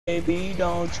Baby,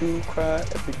 don't you cry,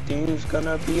 everything's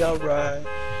gonna be alright.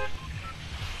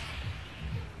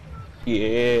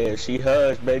 Yeah, she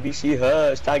hushed, baby, she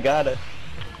hushed, I got her.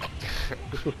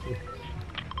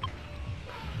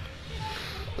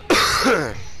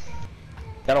 I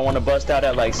don't want to bust out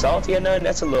at like salty or nothing,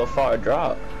 that's a little far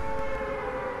drop.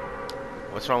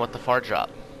 What's wrong with the far drop?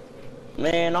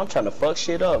 Man, I'm trying to fuck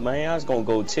shit up, man. I was gonna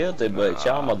go tilted, but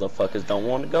y'all motherfuckers don't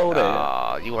want to go there.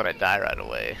 Oh, you want to die right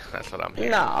away. That's what I'm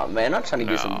hearing. Nah, man, I'm trying to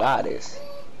get some bodies.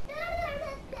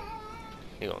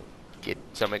 You gonna get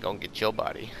somebody gonna get your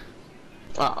body.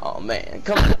 Oh man,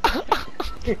 come on.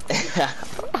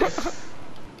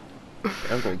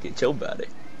 I'm gonna get your body.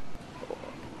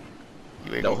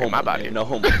 You ain't No gonna get my body. Man, no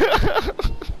homo.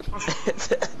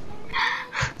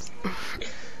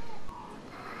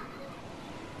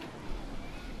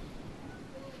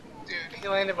 He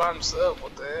landed by himself,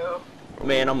 what the hell?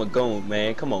 Man, I'm a goon,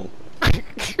 man, come on.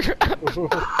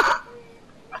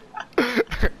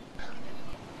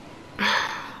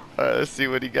 Alright, let's see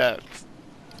what he got.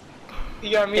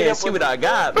 You got me Yeah, see what I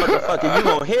got, motherfucker. You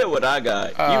gon' hear what I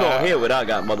got. You gon' hear what I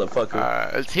got, motherfucker.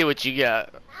 Alright, let's see what you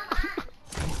got.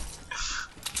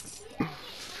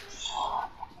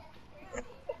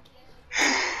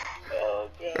 Oh,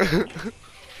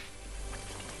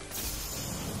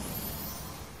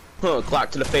 God. Clock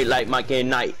to the face like Mike and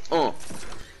Knight.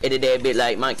 Edit that bit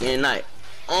like Mike and Knight.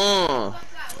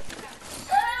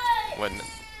 When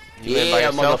you in by Yeah,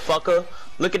 yourself? motherfucker.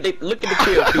 Look at the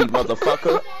kill feed,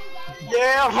 motherfucker.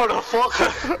 Yeah,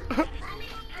 motherfucker.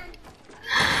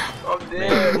 I'm dead.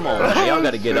 Man, come on, man. Y'all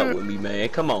gotta get up with me, man.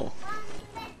 Come on.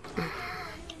 You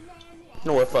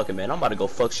know what? Fuck it, man. I'm about to go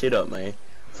fuck shit up, man.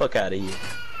 Fuck out of here.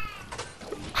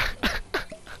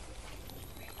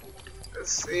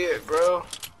 Let's see it, bro.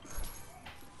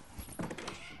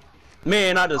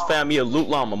 Man, I just found me a loot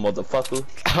llama, motherfucker.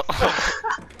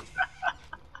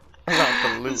 I got the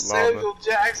loot llama. Samuel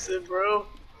Jackson, bro.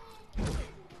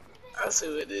 That's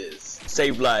who it is.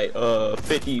 Save like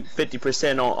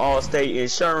 50% on Allstate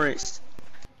insurance.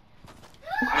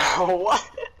 What?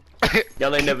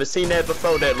 Y'all ain't never seen that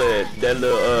before? That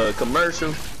little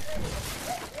commercial.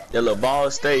 That little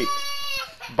ball state.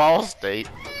 Ball State.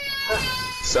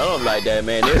 Something like that,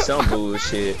 man. There's some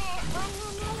bullshit.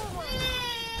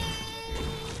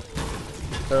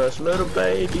 Hush, little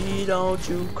baby, don't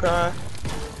you cry.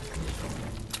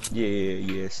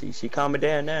 Yeah. See, she calming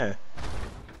down now.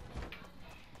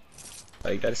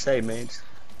 All you gotta say, man.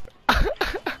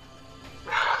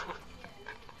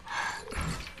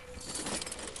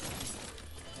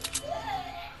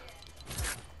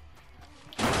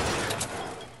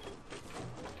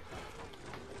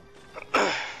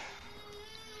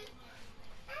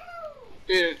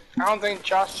 Dude, I don't think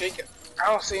Josh Jacob. I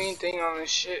don't see anything on this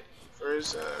shit for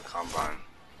his combine.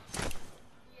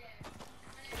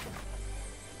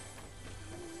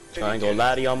 I ain't gonna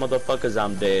lie to y'all motherfuckers,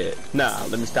 I'm dead. Nah,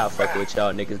 let me stop fucking with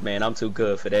y'all niggas, man. I'm too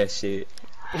good for that shit.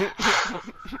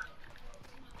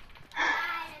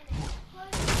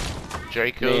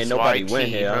 DracosYT, Man, nobody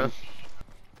went huh?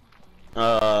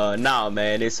 here. Nah,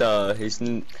 man. It's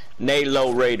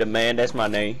nayloraider, man. That's my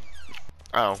name.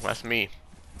 Oh, that's me.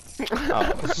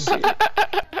 Oh shit.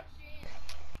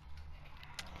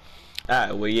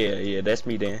 Alright, well yeah, that's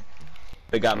me then.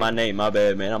 Forgot my name, my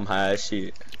bad, man. I'm high as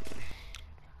shit.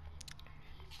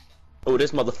 Oh,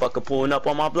 this motherfucker pulling up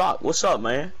on my block. What's up,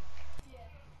 man?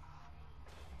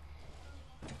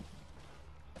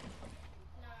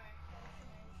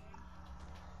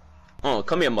 Oh,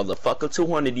 come here, motherfucker.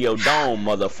 200 to your dome,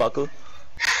 motherfucker.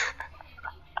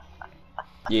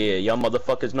 Yeah, y'all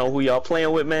motherfuckers know who y'all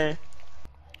playing with, man?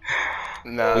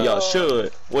 No. Well, y'all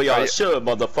should. Well, y'all should,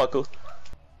 motherfucker.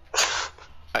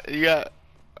 You got...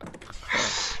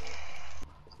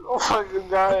 I'm fucking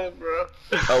dying, bro.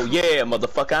 Oh, yeah,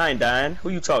 motherfucker. I ain't dying. Who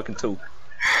you talking to?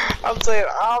 I'm saying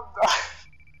I'm dying.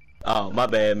 Oh, my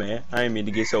bad, man. I ain't mean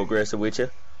to get so aggressive with you.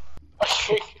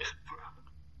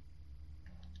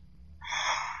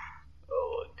 Oh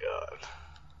my god.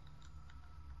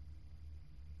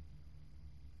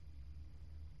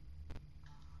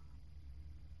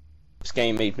 This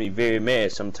game makes me very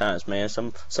mad sometimes, man.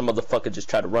 Some motherfucker just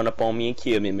try to run up on me and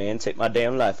kill me, man. Take my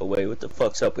damn life away. What the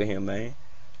fuck's up with him, man?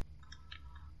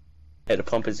 Had to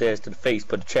pump his ass to the face,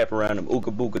 put a trap around him,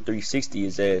 ooga booga 360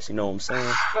 his ass, you know what I'm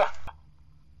saying?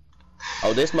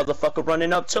 Oh, this motherfucker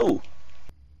running up too.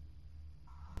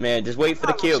 Man, just wait for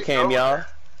the kill cam, y'all.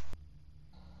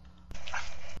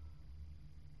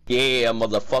 Yeah,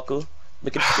 motherfucker.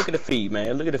 Look at the feed,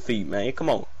 man. Look at the feed, man. Come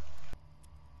on.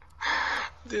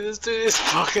 Dude, this dude is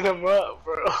fucking him up,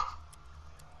 bro.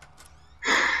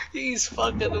 He's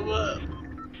fucking him up.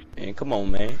 Man, come on,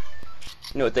 man. You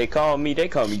know what they call me? They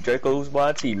call me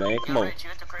DracosYT, man. Come on.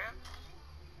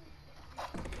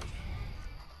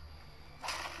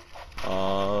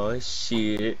 Oh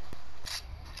shit.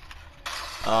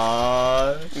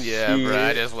 Oh Yeah, shit. bro,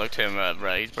 I just looked him up,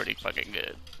 bro. He's pretty fucking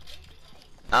good.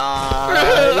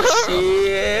 Oh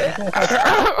shit.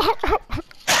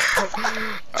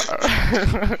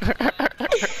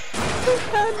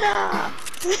 Nah.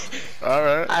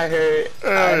 Alright. I heard it.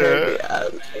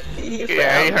 He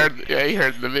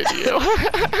heard the video.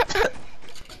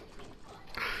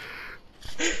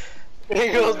 He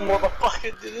goes,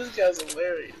 motherfucker, dude, this guy's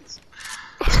hilarious.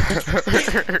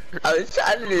 I was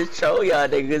trying to just show y'all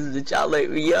niggas that y'all let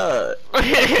me up.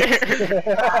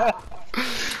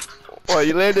 Well,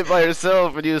 you landed by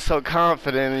yourself and you were so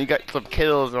confident and you got some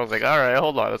kills and I was like, alright,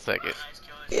 hold on a second.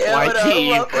 Yeah, what up?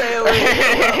 Who I'm playing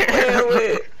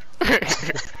with?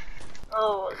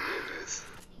 Oh my goodness.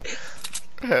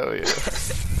 Hell yeah.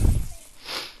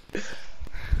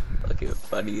 Fucking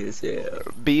funny as hell.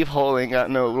 BeeveHole ain't got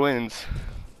no wins.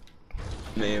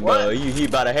 Man, What? bro, he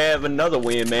about to have another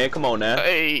win, man. Come on now.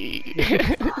 Hey.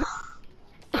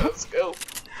 Let's go.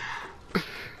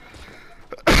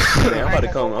 Man,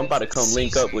 I'm about to come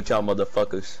link up with y'all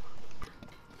motherfuckers.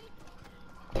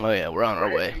 Oh yeah, we're on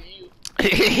our way.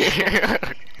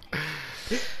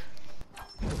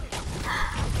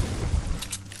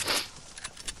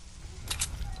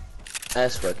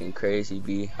 That's fucking crazy,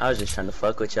 B. I was just trying to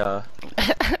fuck with y'all.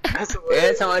 That's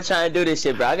Every time I'm trying to do this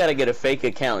shit, bro, I gotta get a fake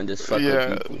account and just fuck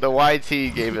with people. The YT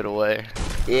gave it away.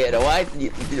 Yeah,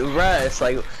 bruh, it's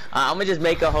like, I'm gonna just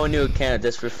make a whole new account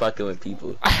just for fucking with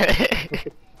people.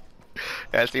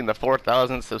 I seen the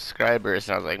 4,000 subscribers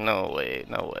and I was like, no way,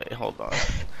 hold on.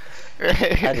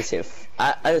 I just hit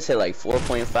like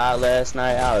 4.5 last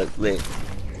night. I was lit.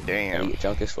 Damn. I get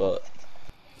drunk as fuck.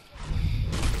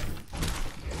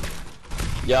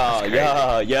 Yo,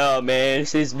 man,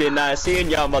 it's been nice seeing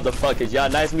y'all motherfuckers. Y'all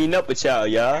nice meeting up with y'all,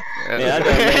 y'all. Man, I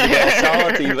done made that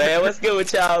salty, man. What's good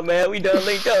with y'all, man? We done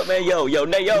linked up, man. Yo,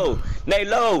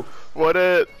 Naylo. What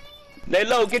up?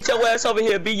 Naylo, get your ass over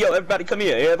here, B. Yo, everybody come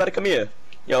here.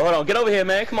 Yo, hold on, get over here,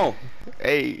 man. Come on.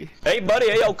 Hey, buddy.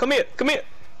 Hey, yo, come here.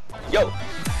 Yo.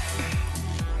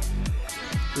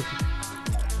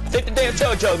 Take the damn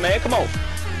chug jug, man. Come on.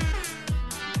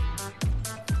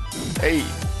 hey.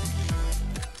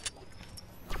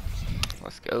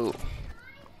 Let's go.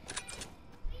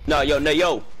 No, yo,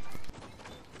 Naylo,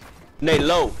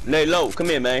 come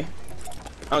here, man.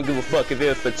 I don't give a fuck if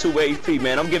it's for 2 HP,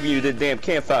 man. I'm giving you the damn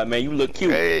campfire, man. You look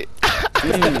cute. Hey.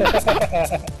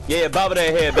 Yeah, bob that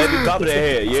head, baby. Bob that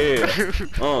head, yeah.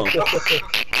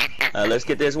 Let's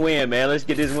get this win, man. Let's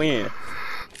get this win.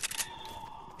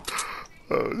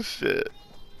 Oh shit.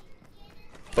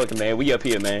 Fucking man, we up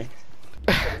here, man.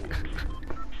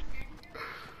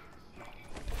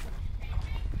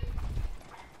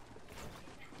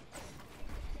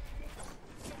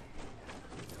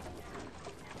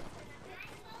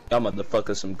 Y'all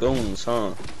motherfuckers some goons,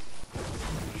 huh?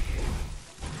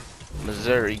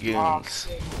 Missouri goons.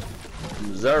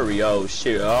 Missouri, oh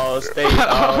shit, all state.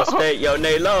 Yo,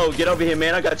 Naylo, get over here,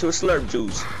 man. I got you a slurp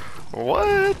juice.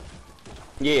 What?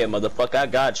 Yeah, motherfucker, I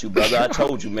got you, brother. I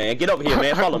told you, man. Get over here,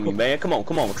 man. Follow me, man. Come on.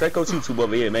 Dracos YouTube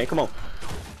over here, man. Come on.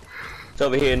 It's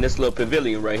over here in this little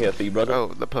pavilion right here for you, brother. Oh,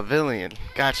 the pavilion.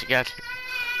 Gotcha.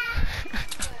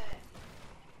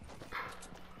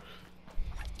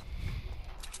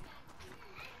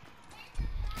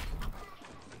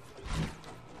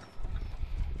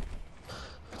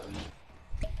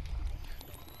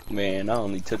 Man, I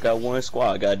only took out one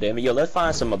squad, goddammit. Yo, let's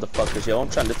find some motherfuckers, yo. I'm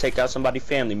trying to take out somebody's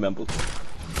family member.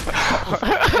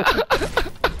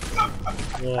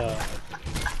 Yeah.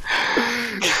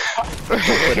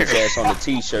 Put his ass on the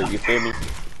t-shirt, you feel me?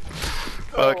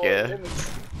 Fuck yeah. You gonna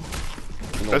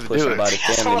Let's put do it. somebody's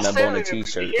family member on the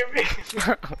t-shirt.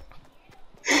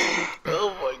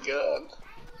 Oh my god.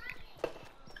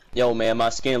 Yo, man, my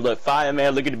skin look fire,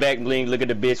 man. Look at the back bling. Look at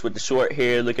the bitch with the short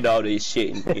hair. Look at all this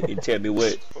shit and tell me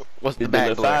what. What's the This bitch back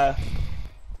look bling? fire.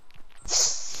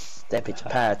 That bitch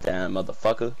pie time,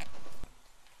 motherfucker.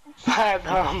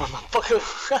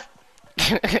 Motherfucker.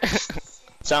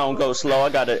 Sound go slow. I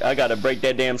gotta break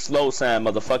that damn slow sign,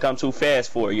 motherfucker. I'm too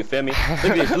fast for it. You feel me?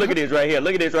 Look at this right here.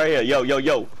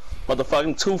 Yo. Motherfucker,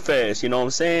 I'm too fast. You know what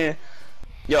I'm saying?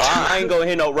 Yo, I ain't gonna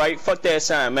hit no right. Fuck that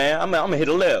sign, man. I'm gonna hit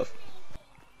a left.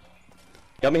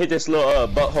 Yo, I'm gonna hit this little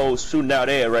butthole shooting out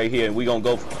there right here, and we gonna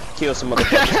go kill some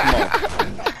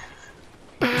motherfuckers.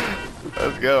 Come on.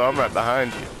 Let's go. I'm right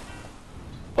behind you.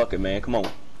 Fuck it, man. Come on.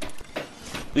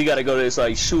 We gotta go to this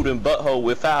like shooting butthole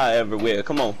with fire everywhere.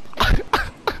 Come on.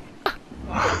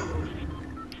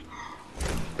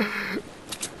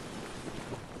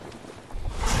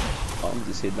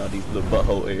 just hitting all these little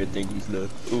butthole air thingies, look.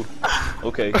 Ooh,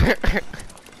 okay.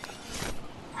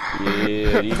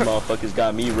 Yeah, these motherfuckers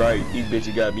got me right. These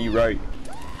bitches got me right.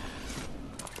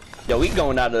 Yo, we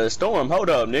going out of the storm. Hold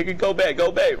up, nigga. Go back,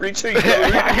 retreat.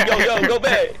 Go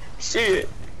back. Shit.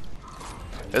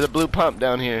 There's a blue pump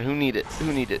down here. Who need it?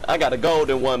 I got a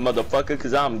golden one, motherfucker,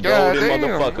 cause I'm golden,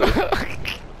 motherfucker.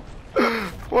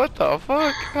 What the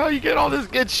fuck? How you get all this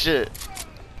good shit?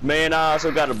 Man, I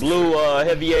also got a blue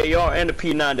heavy AR and a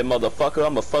P90, motherfucker.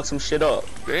 I'ma fuck some shit up.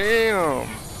 Damn.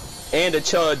 And a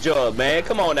chug jug, man.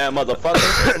 Come on now,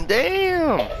 motherfucker.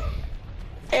 Damn.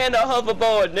 And a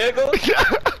hoverboard, nigga.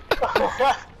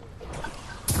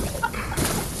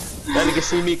 That nigga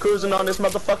see me cruising on this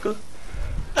motherfucker.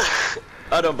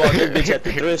 I done bought this bitch at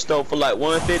the thrift store for like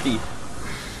 150.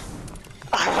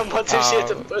 I'm about to shit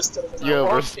to the thrift store. You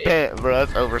overspent, bro.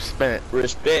 That's overspent.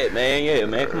 Respect, man. Yeah,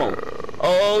 man. Come on.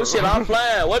 Oh shit, I'm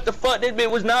flying. What the fuck? This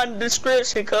bitch was not in the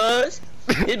description, cuz.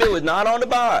 This bitch was not on the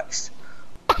box.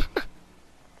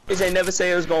 This ain't never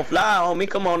say it was gonna fly on me.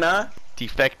 Come on now.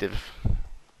 Defective.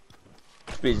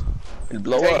 This bitch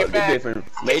blow up. This bitch from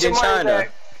made in China.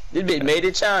 This bitch made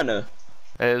in China.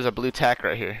 There's a blue tack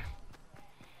right here.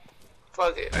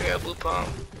 Fuck it, I got a blue pump.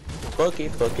 Fuck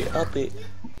it, up it.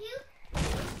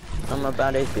 I'm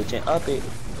about this bitch and up it.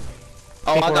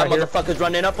 Oh, I got motherfuckers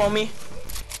running up on me?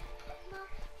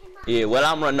 Yeah, well,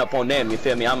 I'm running up on them, you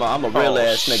feel me? I'm a real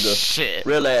ass nigga. Shit.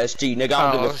 Real ass G, nigga.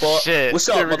 I don't give a fuck. Shit. What's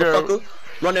up, motherfucker?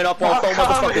 Running up on 4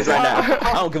 motherfuckers right now.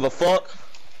 I don't give a fuck.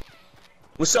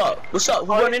 What's up?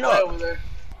 Who running up?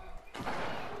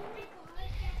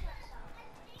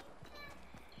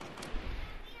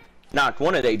 Knocked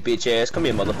one of they bitch ass. Come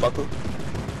here, motherfucker.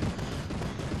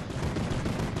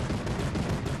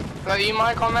 Got you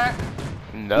mic on that?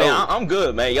 No. Man, I'm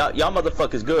good, man. Y'all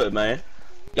motherfuckers good, man.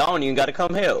 Y'all don't even gotta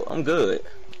come help. I'm good.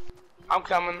 I'm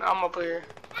coming. I'm up here.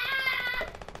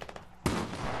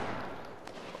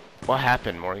 What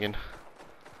happened, Morgan?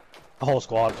 The whole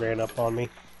squad ran up on me.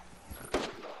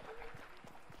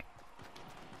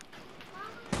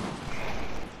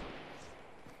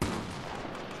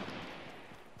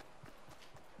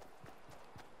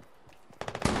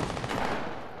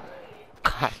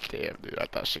 God damn, dude. I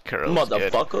thought Shakira was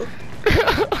motherfucker.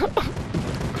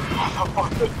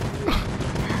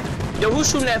 Yo, who's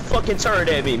shooting that fucking turret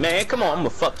at me, man? Come on, I'ma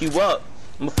fuck you up.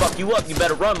 You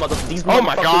better run, motherfucker. These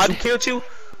motherfuckers who killed you?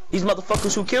 These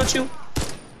motherfuckers who killed you?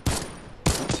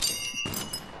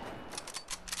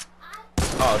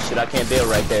 Oh shit, I can't build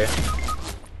right there.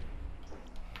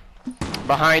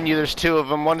 Behind you, there's 2 of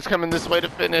them. One's coming this way to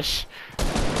finish.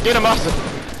 Get him, Austin.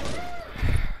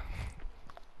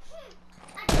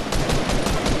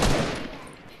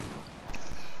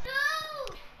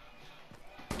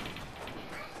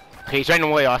 Okay, he's running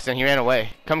away, Austin. He ran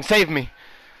away. Come save me.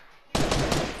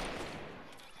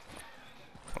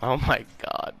 Oh my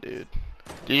god, dude.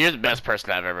 Dude, you're the best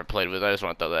person I've ever played with. I just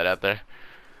want to throw that out there.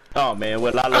 Oh man,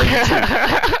 well I love you too.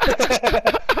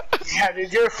 Yeah,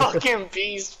 dude, you're a fucking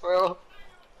beast, bro.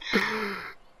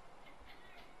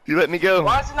 You let me go.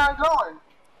 Why is it not going?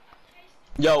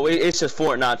 Yo, it's just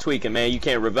Fortnite tweaking, man. You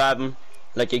can't revive him.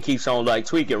 Like it keeps on like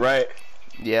tweaking, right?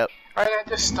 Yep. Right, I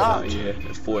just stopped. Oh yeah,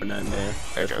 it's Fortnite, man.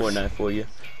 That's goes. Fortnite for you.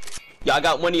 Yeah, I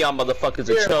got one of y'all motherfuckers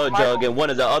a chug jug and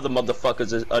one of the other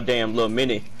motherfuckers is a damn little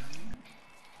mini.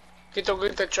 Get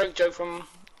the chug jug from.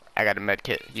 I got a med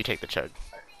kit. You take the chug.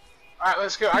 Alright,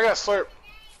 let's go. I got slurp.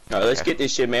 Alright, let's get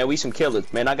this shit, man. We some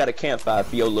killers, man. I got a campfire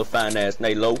for your little fine ass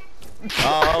Naylo.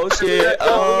 Oh shit,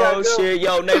 oh shit,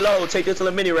 yo Naylo, take this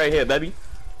little mini right here, baby.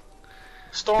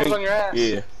 Storm's on your ass.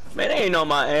 Yeah. Man, they ain't on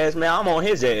my ass, man. I'm on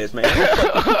his ass, man.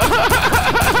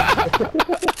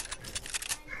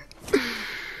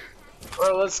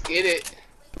 Bro, let's get it.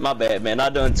 My bad, man. I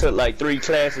done took like 3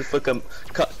 classes for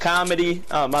comedy.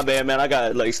 Oh, my bad, man. I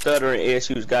got like stuttering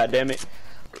issues, goddammit.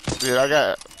 Dude, I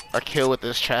got a kill with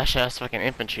this trash ass fucking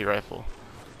infantry rifle.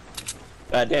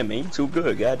 Goddamn, man. You too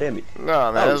good, goddammit. it.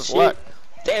 No, man, that's what?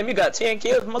 Damn, you got 10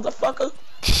 kills, motherfucker.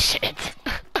 Shit.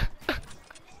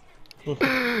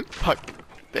 Fuck.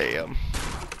 Damn.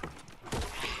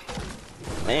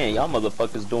 Man, y'all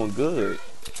motherfuckers doing good.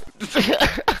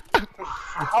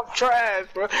 I'm trash,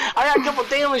 bro. I got a couple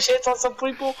damage hits on some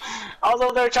people. I was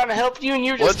over there trying to help you, and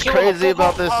you're just What's crazy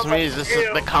about this to me is just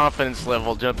the confidence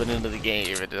level jumping into the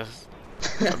game and just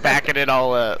backing it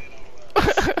all up.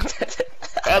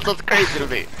 That's what's crazy to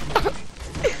me.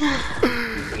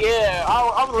 Yeah,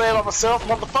 I'm laying on myself,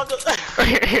 motherfucker.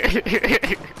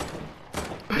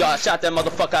 Yo, I shot that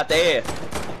motherfucker out the air.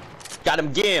 Got him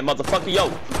again, motherfucker, yo.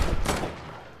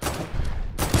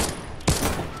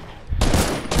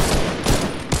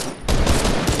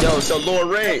 Yo, so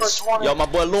Lawrence. Yo, my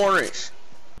boy Lawrence.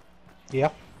 Yeah.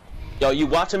 Yo, you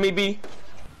watching me, B?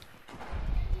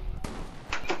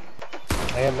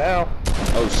 I am now.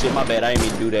 Oh shit, my bad. I didn't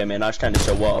mean to do that, man. I was trying to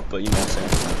show off, but you know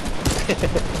what I'm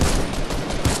saying.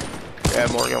 Yeah,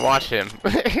 Morgan, watch him.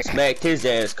 Smacked his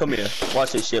ass. Come here.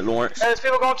 Watch this shit, Lawrence. Hey, there's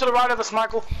people going to the right of us,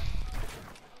 Michael.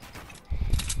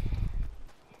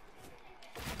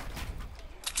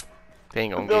 They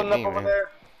ain't gonna Building get up me, over man. there.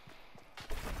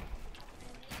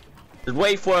 Just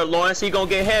wait for it, Lawrence. He gonna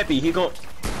get happy. He gonna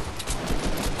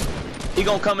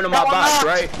come into my Got one box, knocked.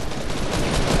 right?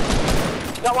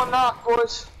 Got one knock,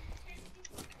 boys.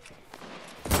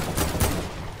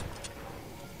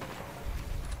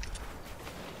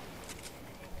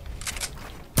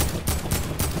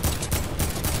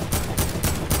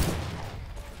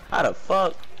 How the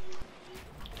fuck?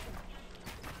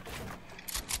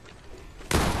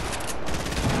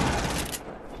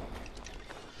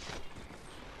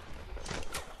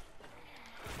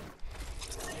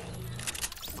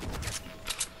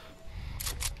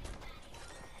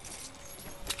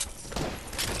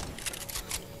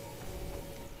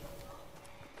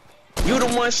 You the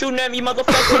one shooting at me,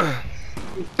 motherfucker.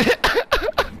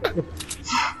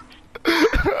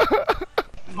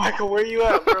 Michael, where you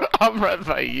at, bro? I'm right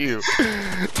by you.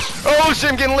 Oh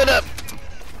shit, I'm getting lit up.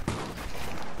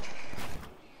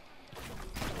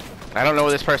 I don't know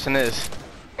where this person is.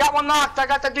 Got one knocked. I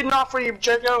got that dude knocked for you,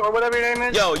 Jaco, or whatever your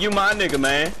name is. Yo, you my nigga,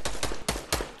 man.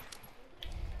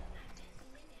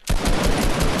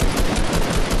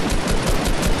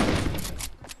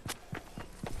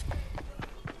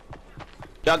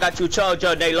 Y'all got you charged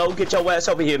up, Naylo. Get your ass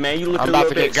over here, man. You looking a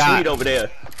little bit sweet over there.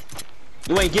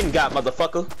 You ain't getting got,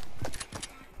 motherfucker.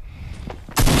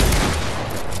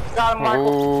 Got him, Michael.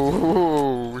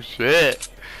 Oh shit.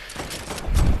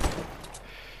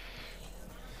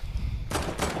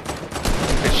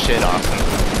 Good shit, Austin.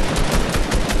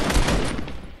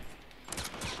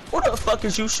 What the fuck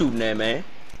is you shooting at, man?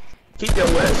 Keep your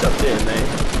ass up there,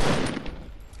 man.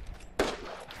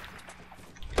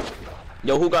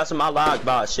 Yo, who got some log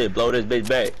box shit? Blow this bitch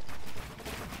back.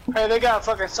 Hey, they got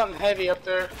fucking something heavy up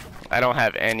there. I don't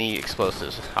have any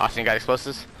explosives. Austin, you got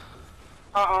explosives?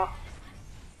 You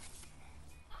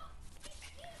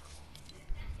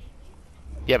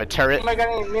have a turret? Anybody got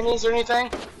any minis or anything?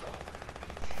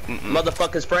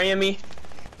 Motherfucker spraying me.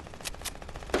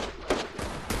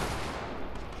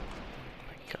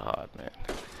 God, man.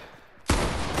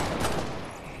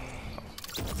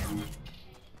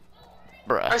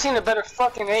 Bruh. I seen a better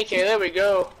fucking AK. There we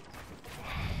go.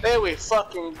 There we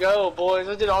fucking go, boys.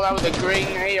 I did all that with a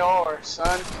green AR,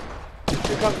 son.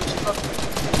 Here comes this fucking...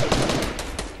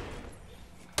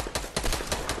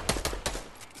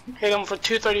 Hit him for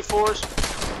 234s.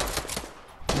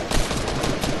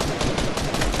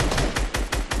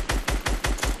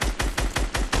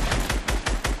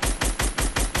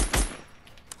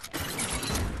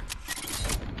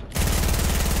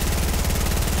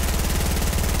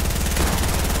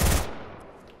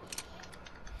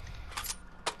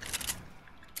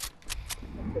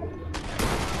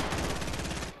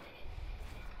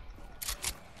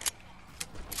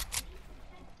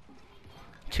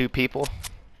 Two people.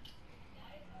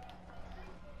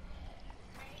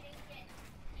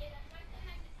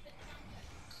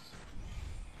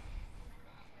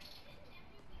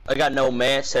 I got no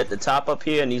match at the top up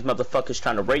here, and these motherfuckers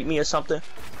trying to rape me or something.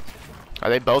 Are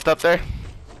they both up there?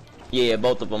 Yeah,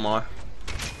 both of them are.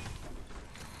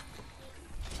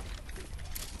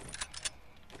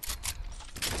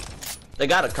 They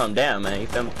gotta come down, man. You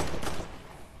feel me?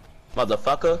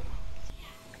 Motherfucker.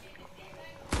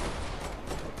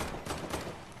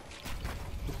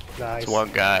 Nice. It's one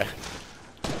guy.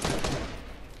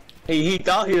 He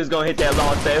thought he was gonna hit that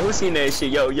launch pad. Who seen that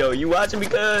shit? Yo, you watching me,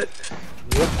 cuz?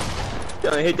 Yep.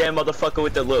 Gonna hit that motherfucker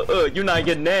with the little, you not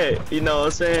getting that. You know what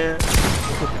I'm saying?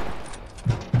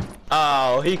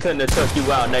 Oh, he couldn't have took you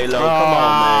out, Naylo. Come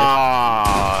on, man.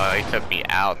 Oh, he took me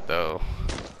out, though.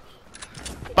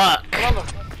 Fuck.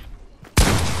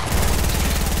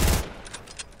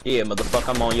 Yeah,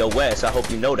 motherfucker, I'm on your ass. I hope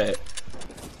you know that.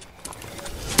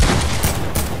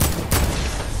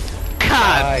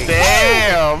 God Nice.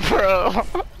 damn, bro.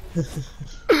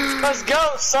 Let's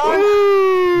go, son.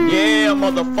 Yeah,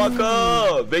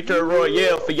 motherfucker. Victory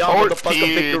Royale for y'all, motherfucker.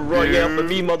 Victory Royale for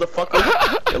me,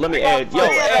 motherfucker. Yo, let me add. Yo,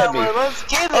 add me. Let's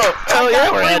get it. Oh, hell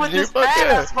yeah, we're adding you. Fuck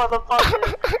yeah.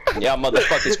 Motherfucker. Y'all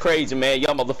motherfuckers crazy, man.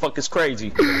 Y'all motherfuckers crazy.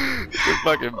 You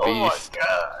fucking Oh my beast.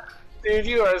 god. Dude,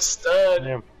 you are a stud.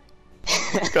 Damn.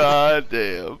 God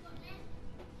damn.